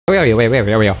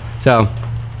Wait. So,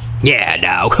 yeah,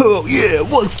 now. Oh yeah,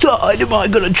 what side am I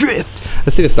gonna drift?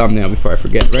 Let's do a thumbnail before I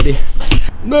forget. Ready?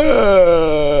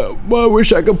 I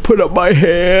wish I could put up my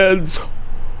hands.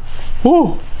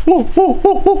 Whoa.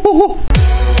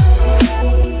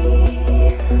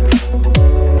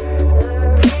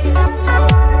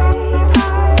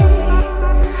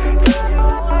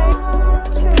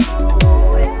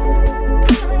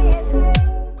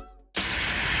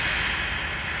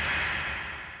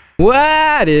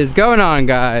 What is going on,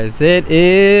 guys? It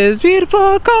is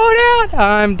beautiful, cold out.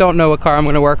 I don't know what car I'm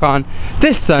gonna work on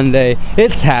this Sunday.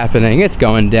 It's happening, it's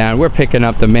going down. We're picking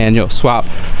up the manual swap.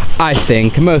 I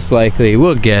think most likely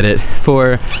we'll get it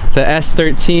for the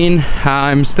S13.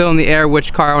 I'm still in the air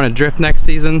which car I want to drift next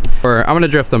season, or I'm gonna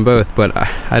drift them both, but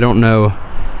I don't know.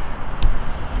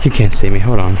 You can't see me,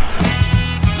 hold on.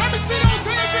 Let me see those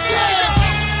hands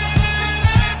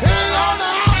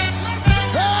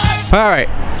again. All right.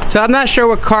 So I'm not sure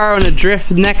what car I want to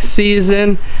drift next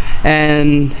season,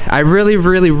 and I really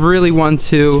want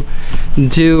to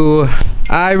do,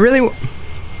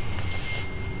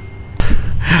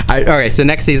 okay, so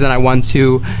next season I want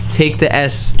to take the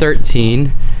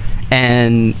S13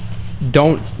 and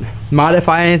don't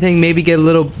modify anything, maybe get a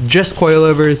little, just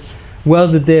coilovers,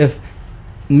 weld the diff,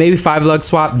 maybe 5-lug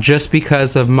swap just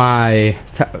because of my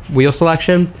wheel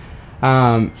selection.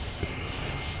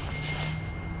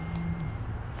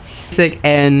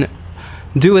 And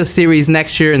do a series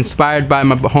next year inspired by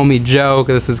my homie Joe,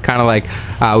 because this is kind of like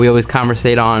we always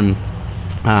conversate on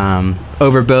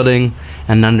overbuilding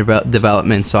and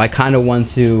underdevelopment. So I kind of want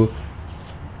to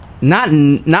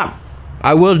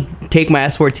I will take my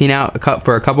S14 out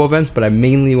for a couple events, but I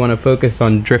mainly want to focus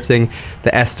on drifting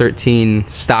the S13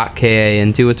 stock KA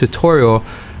and do a tutorial,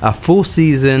 a full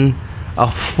season,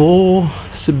 a full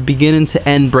beginning to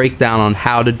end breakdown on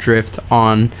how to drift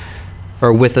on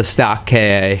or with a stock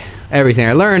KA. Everything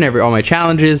I learned, all my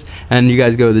challenges, and you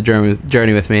guys go the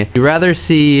journey with me. You rather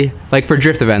see, like for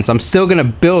drift events, I'm still gonna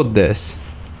build this,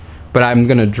 but I'm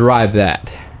gonna drive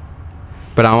that.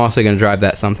 But I'm also gonna drive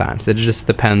that sometimes. It just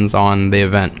depends on the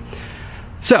event.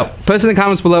 So, post in the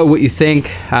comments below what you think,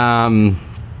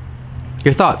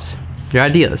 your thoughts, your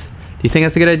ideas. Do you think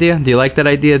that's a good idea? Do you like that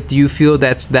idea? Do you feel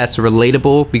that's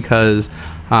relatable? Because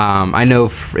I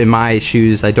know in my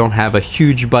shoes, I don't have a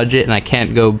huge budget and I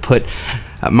can't go put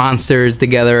monsters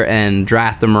together and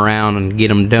draft them around and get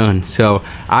them done. So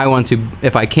I want to,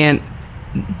 if I can't,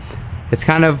 it's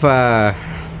kind of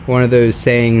one of those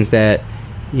sayings that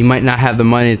you might not have the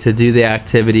money to do the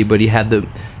activity, but you have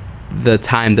the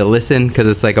time to listen, because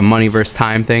it's like a money versus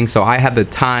time thing. So I have the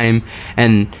time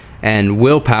and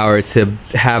willpower to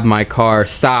have my car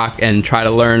stock and try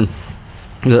to learn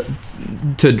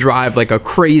to drive like a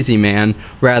crazy man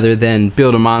rather than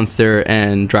build a monster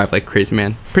and drive like a crazy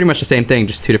man. Pretty much the same thing,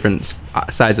 just two different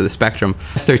sides of the spectrum.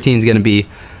 S13 is going to be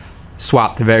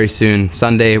swapped very soon.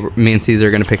 Sunday, me and Caesar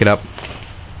are going to pick it up,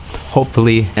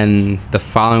 hopefully, and the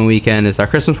following weekend is our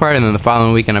Christmas party, and then the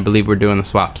following weekend I believe we're doing the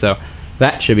swap. So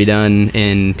that should be done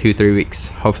in 2-3 weeks,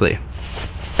 hopefully.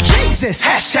 Jesus,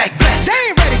 hashtag blessed. They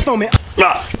ain't ready for me.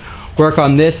 Work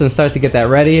on this and start to get that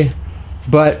ready.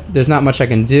 But there's not much I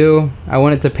can do. I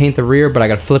wanted to paint the rear, but I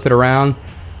gotta flip it around.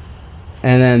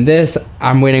 And then this,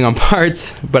 I'm waiting on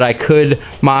parts, but I could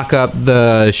mock up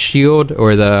the shield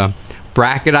or the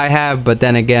bracket I have, but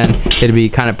then again, it'd be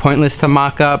kind of pointless to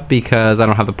mock up because I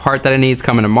don't have the part that I need. It's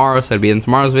coming tomorrow, so it'd be in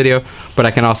tomorrow's video, but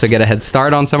I can also get a head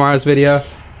start on tomorrow's video.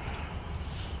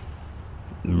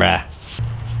 Bruh.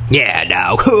 Yeah,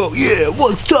 now. Oh yeah,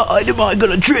 what side am I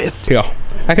gonna drift? Yeah,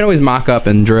 I can always mock up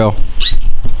and drill.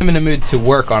 I'm in the mood to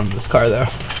work on this car though,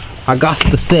 I got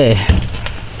to say,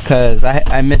 because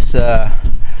I miss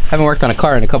haven't worked on a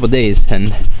car in a couple days,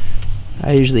 and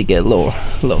I usually get a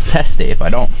little testy if I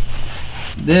don't.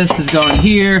 This is going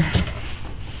here.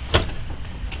 I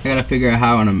gotta figure out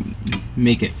how I want to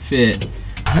make it fit.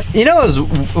 You know, it was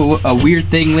a weird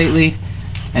thing lately,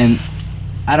 and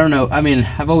I don't know, I mean,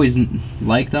 I've always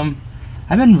liked them.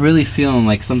 I've been really feeling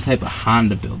like some type of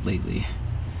Honda build lately.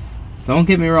 Don't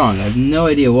get me wrong, I have no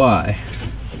idea why.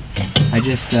 I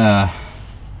just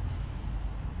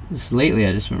lately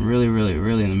I've just been really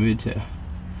in the mood to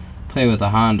play with a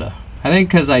Honda. I think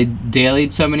because I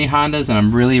dailied so many Hondas, and I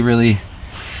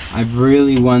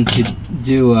really want to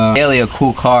do a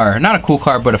cool car. Not a cool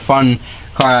car, but a fun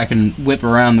car I can whip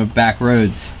around the back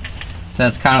roads. So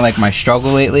that's kind of like my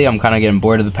struggle lately. I'm kind of getting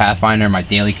bored of the Pathfinder, my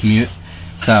daily commute.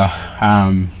 So,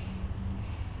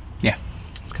 yeah,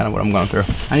 that's kind of what I'm going through.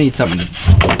 I need something to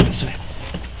do this with.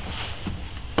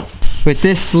 With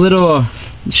this little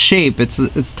shape,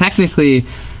 it's technically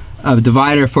a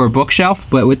divider for a bookshelf,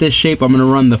 but with this shape, I'm gonna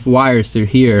run the wires through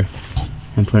here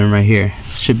and put them right here.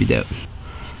 This should be dope.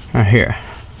 Right here.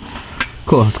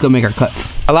 Cool, let's go make our cuts.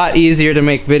 A lot easier to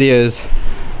make videos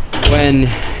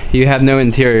when you have no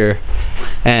interior,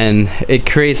 and it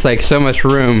creates like so much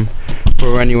room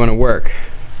for when you want to work.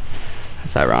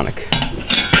 That's ironic.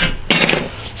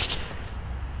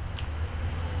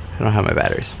 I don't have my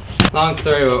batteries. Long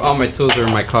story, but all my tools are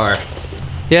in my car.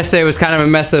 Yesterday was kind of a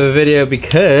mess of a video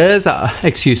because,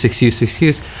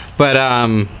 excuse, but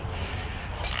I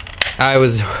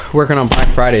was working on Black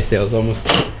Friday sales almost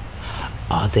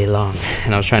all day long,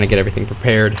 and I was trying to get everything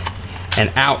prepared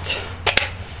and out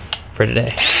for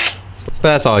today. But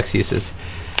that's all excuses.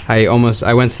 I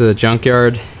went to the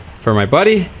junkyard for my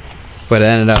buddy, but I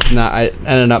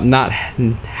ended up not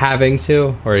having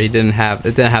to, or it didn't have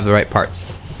the right parts.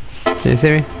 Can you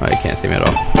see me? Oh, you can't see me at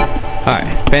all. All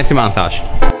right, fancy montage.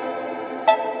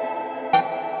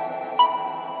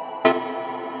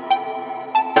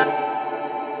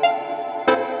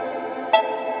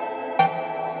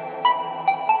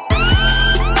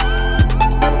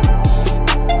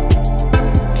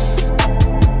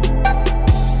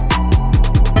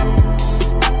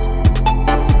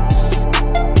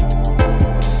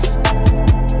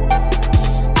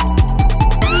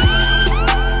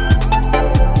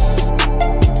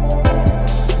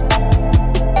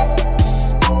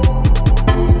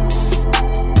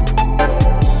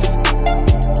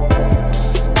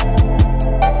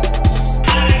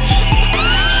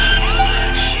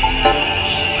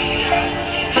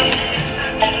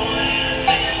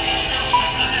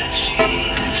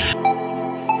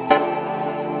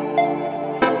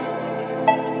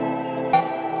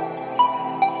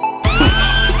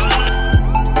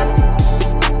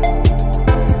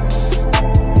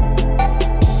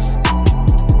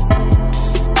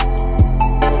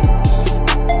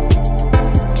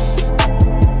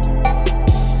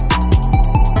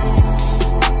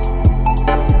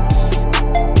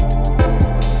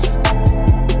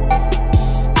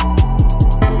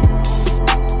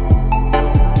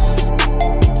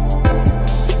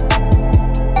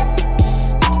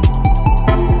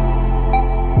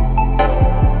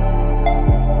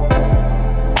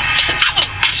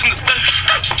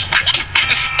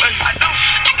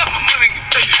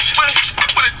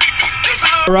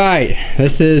 Alright,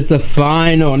 this is the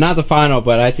final, not the final,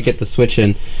 but I have to get the switch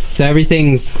in. So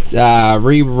everything's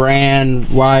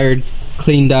re-ran, wired,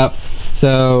 cleaned up.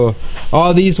 So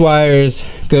all these wires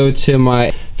go to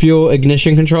my fuel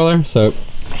ignition controller. So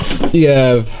you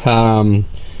have a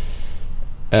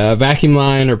vacuum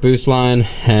line or boost line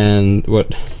and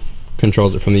what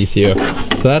controls it from the ECU.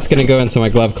 So that's gonna go into my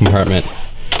glove compartment.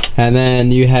 And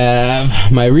then you have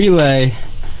my relay.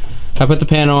 I put the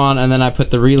panel on, and then I put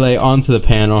the relay onto the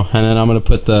panel, and then I'm gonna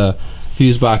put the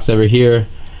fuse box over here.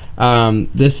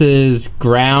 This is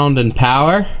ground and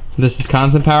power. This is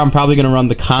constant power. I'm probably gonna run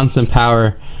the constant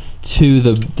power to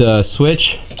the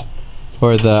switch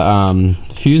or the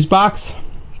fuse box,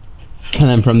 and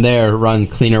then from there run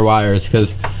cleaner wires,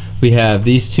 because we have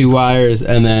these two wires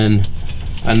and then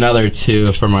another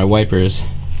two for my wipers,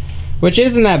 which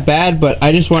isn't that bad, but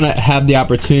I just want to have the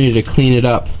opportunity to clean it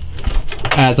up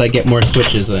as I get more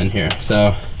switches in here.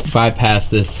 So bypass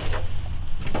this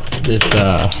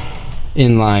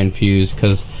inline fuse,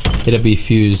 because it'll be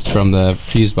fused from the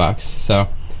fuse box. So,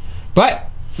 but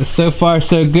so far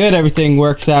so good. Everything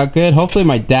works out good. Hopefully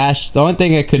my dash, the only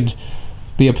thing that could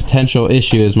be a potential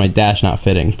issue is my dash not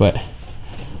fitting, but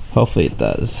hopefully it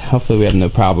does. Hopefully we have no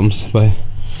problems. But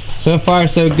so far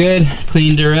so good.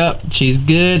 Cleaned her up. She's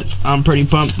good. I'm pretty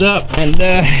pumped up, and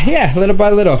yeah, little by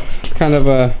little, it's kind of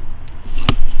a,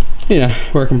 you know,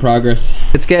 work in progress.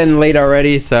 It's getting late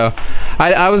already, so I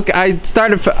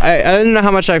didn't know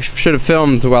how much I should have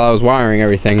filmed while I was wiring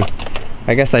everything.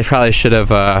 I guess I probably should have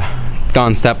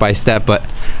gone step by step, but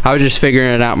I was just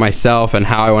figuring it out myself and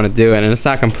how I want to do it, and it's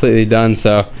not completely done,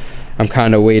 so I'm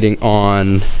kind of waiting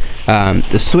on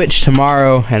the switch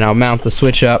tomorrow, and I'll mount the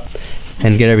switch up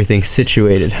and get everything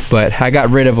situated. But I got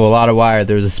rid of a lot of wire.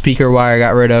 There was a speaker wire I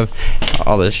got rid of,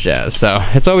 all this jazz. So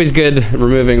it's always good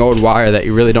removing old wire that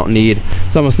you really don't need.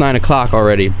 It's almost 9 o'clock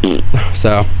already.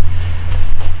 So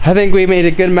I think we made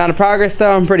a good amount of progress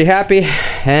though. I'm pretty happy,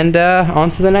 and on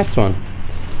to the next one.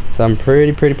 So I'm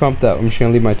pretty pumped up. I'm just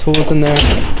gonna leave my tools in there.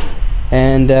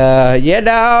 And yeah,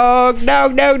 dog.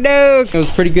 It was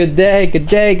a pretty good day, good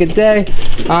day.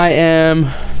 I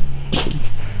am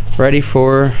ready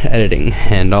for editing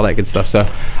and all that good stuff. So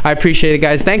I appreciate it,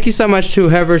 guys. Thank you so much to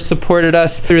whoever supported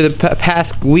us through the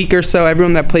past week or so,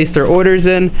 everyone that placed their orders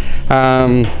in.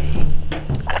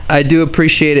 I do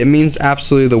appreciate it. It means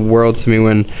absolutely the world to me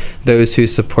when those who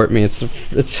support me.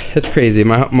 It's crazy.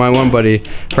 My one buddy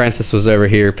Francis was over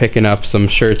here picking up some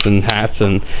shirts and hats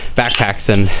and backpacks,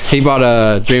 and he bought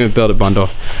a Dream It Build It bundle,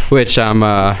 which I'm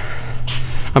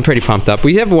pretty pumped up.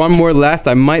 We have one more left.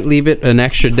 I might leave it an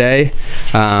extra day,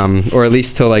 or at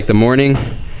least till like the morning,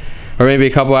 or maybe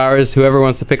a couple hours. Whoever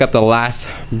wants to pick up the last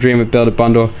Dream It Build It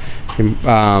bundle.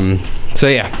 So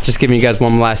yeah, just giving you guys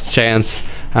one last chance.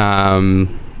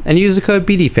 And use the code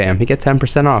BDFAM. You get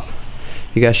 10% off.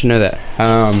 You guys should know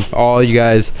that. All you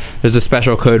guys, there's a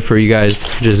special code for you guys,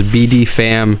 just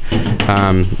BDFAM.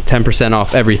 10%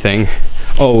 off everything,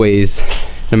 always,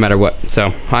 no matter what.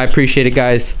 So I appreciate it,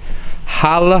 guys.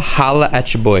 Holla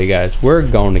at your boy, guys. We're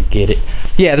gonna get it.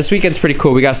 Yeah, this weekend's pretty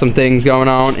cool. We got some things going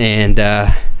on, and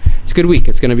it's a good week.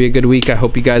 It's gonna be a good week. I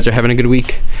hope you guys are having a good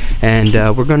week, and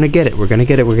we're gonna get it. We're gonna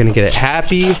get it. We're gonna get it.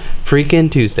 Happy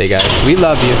freaking Tuesday, guys. We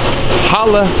love you.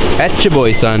 Holla at your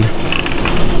boy, son.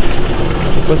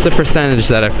 What's the percentage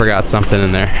that I forgot something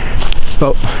in there?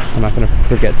 Oh, I'm not gonna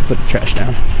forget to put the trash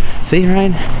down. See,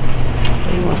 Ryan?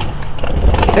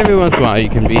 Every once in a while you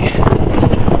can be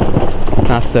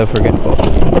not so forgetful.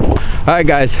 All right,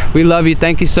 guys. We love you.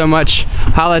 Thank you so much.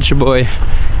 Holla at your boy.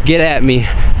 Get at me.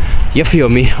 You feel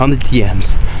me on the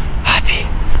DMs. Happy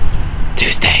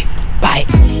Tuesday. Bye.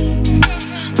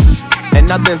 And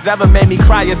nothing's ever made me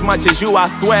cry as much as you, I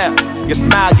swear. Your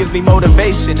smile gives me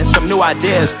motivation and some new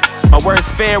ideas. My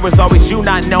worst fear is always you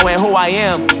not knowing who I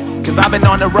am. Cause I've been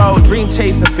on the road, dream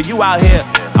chasing for you out here.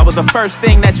 I was the first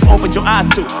thing that you opened your eyes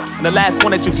to, and the last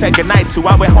one that you said goodnight to.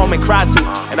 I went home and cried to,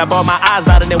 and I bawled my eyes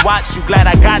out and then watched you. Glad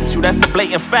I got you, that's a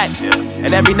blatant fact.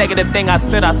 And every negative thing I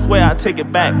said, I swear I take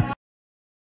it back.